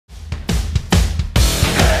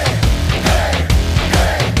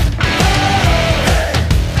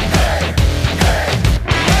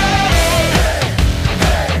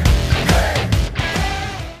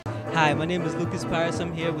Hi, my name is Lucas Paris.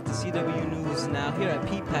 I'm here with the CW News now, here at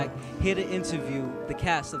PPAC, here to interview the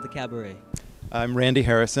cast of the Cabaret. I'm Randy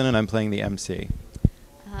Harrison, and I'm playing the MC.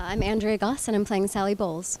 I'm Andrea Goss, and I'm playing Sally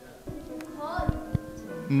Bowles.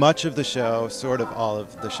 Much of the show, sort of all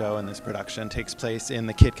of the show in this production, takes place in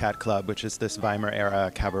the Kit Kat Club, which is this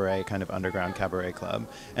Weimar-era cabaret, kind of underground cabaret club.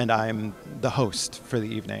 And I'm the host for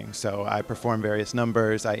the evening, so I perform various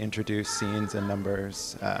numbers, I introduce scenes and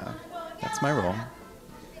numbers. That's my role.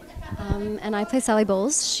 And I play Sally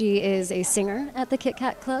Bowles. She is a singer at the Kit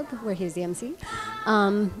Kat Club, where he's the MC.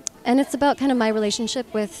 And it's about kind of my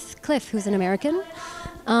relationship with Cliff, who's an American.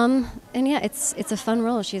 And yeah, it's a fun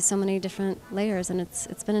role. She has so many different layers, and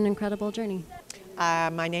it's been an incredible journey.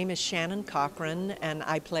 My name is Shannon Cochran, and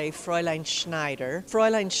I play Fräulein Schneider.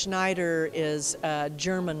 Fräulein Schneider is a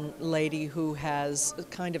German lady who has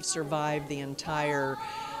kind of survived the entire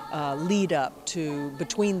lead up to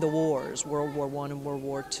between the wars, World War I and World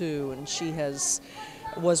War II, and she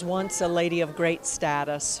was once a lady of great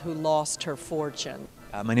status who lost her fortune.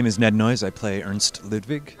 My name is Ned Noyes. I play Ernst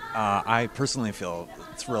Ludwig. I personally feel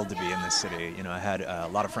thrilled to be in this city. You know, I had a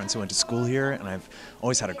lot of friends who went to school here, and I've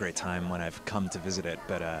always had a great time when I've come to visit it.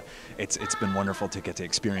 But it's been wonderful to get to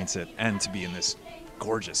experience it and to be in this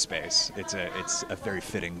gorgeous space. It's a very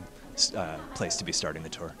fitting place to be starting the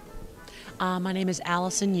tour. My name is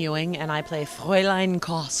Allison Ewing, and I play Fräulein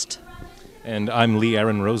Kost. And I'm Lee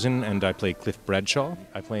Aaron Rosen, and I play Cliff Bradshaw.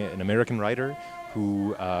 I play an American writer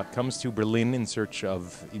who comes to Berlin in search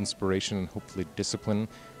of inspiration and hopefully discipline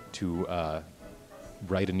to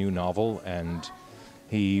write a new novel, and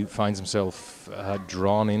he finds himself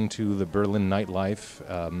drawn into the Berlin nightlife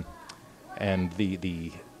and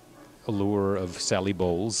the allure of Sally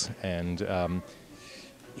Bowles, and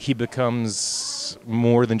he becomes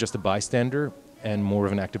more than just a bystander and more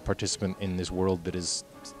of an active participant in this world that is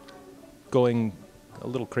going a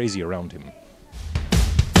little crazy around him.